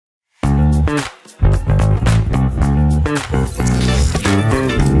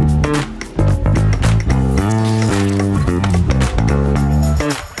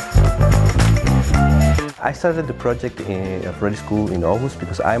started the project of ReDi School in Aarhus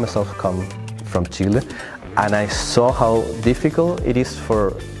because I myself come from Chile, and I saw how difficult it is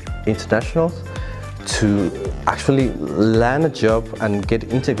for internationals to actually land a job and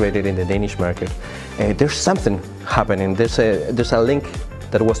get integrated in the Danish market. There's something happening. There's a link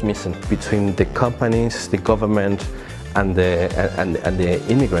that was missing between the companies, the government, and the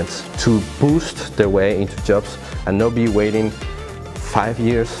immigrants to boost their way into jobs and not be waiting 5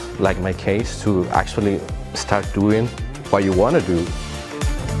 years, like my case, to actually start doing what you want to do.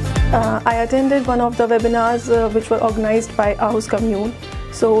 I attended one of the webinars which were organized by Aarhus Commune.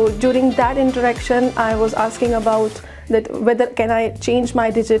 So during that interaction, I was asking about that whether can I change my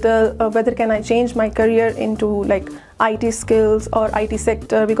digital, whether can I change my career into like IT skills or IT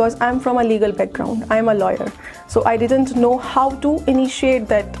sector, because I'm from a legal background, I'm a lawyer. So I didn't know how to initiate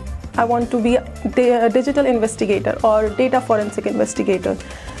that. I want to be a digital investigator or data forensic investigator.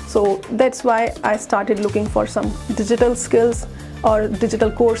 So that's why I started looking for some digital skills or digital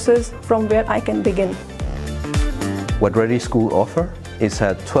courses from where I can begin. What ReDi School offers is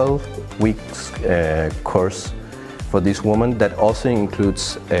a 12 weeks course for this woman that also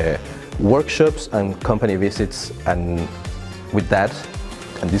includes workshops and company visits, and with that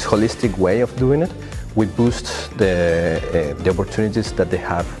and this holistic way of doing it, we boost the opportunities that they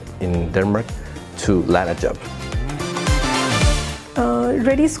have in Denmark to land a job.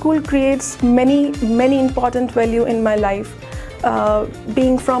 ReDi School creates many important value in my life.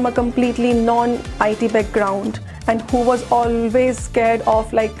 Being from a completely non-IT background and who was always scared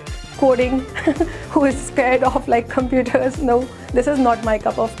of like coding, who is scared of like computers. No, this is not my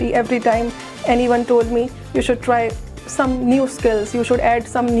cup of tea. Every time anyone told me you should try some new skills, you should add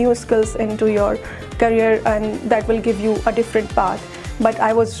some new skills into your career and that will give you a different path. But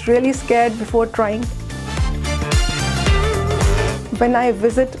I was really scared before trying. When I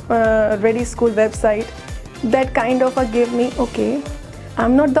visit ReDi School website, that kind of gave me, okay,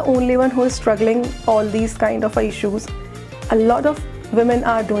 I'm not the only one who is struggling all these kind of issues. A lot of women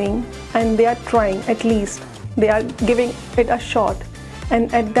are doing and they are trying, at least they are giving it a shot.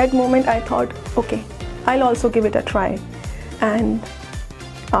 And at that moment I thought, okay, I'll also give it a try. And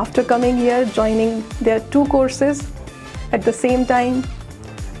after coming here, joining their 2 courses at the same time,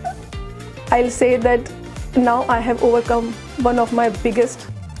 I'll say that now I have overcome one of my biggest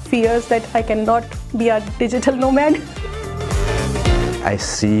fears, that I cannot be a digital nomad. I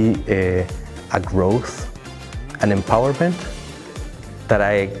see a growth, an empowerment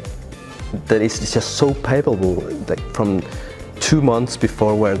that is just so palpable. Like from 2 months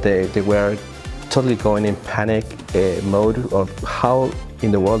before, where they were totally going in panic mode of how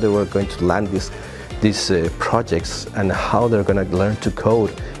in the world they were going to land these projects and how they're going to learn to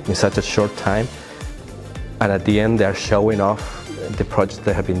code in such a short time. And at the end, they're showing off the projects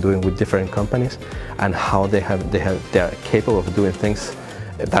they have been doing with different companies and how they are capable of doing things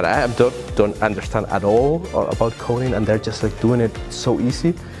that I don't understand at all about coding, and they're just like doing it so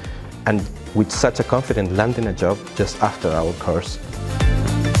easy and with such a confidence landing a job just after our course.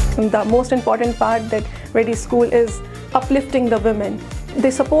 The most important part that ReDi School is uplifting the women. They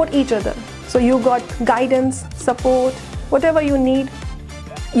support each other. So you got guidance, support, whatever you need,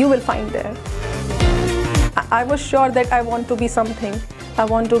 you will find there. I was sure that I want to be something. I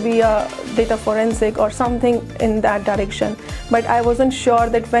want to be a data forensic or something in that direction. But I wasn't sure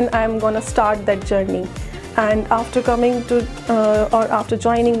that when I'm going to start that journey. And after coming to or after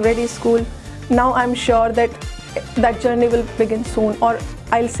joining ReDi School, now I'm sure that that journey will begin soon. Or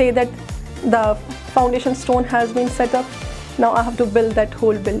I'll say that the foundation stone has been set up. Now I have to build that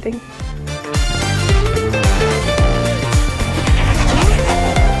whole building.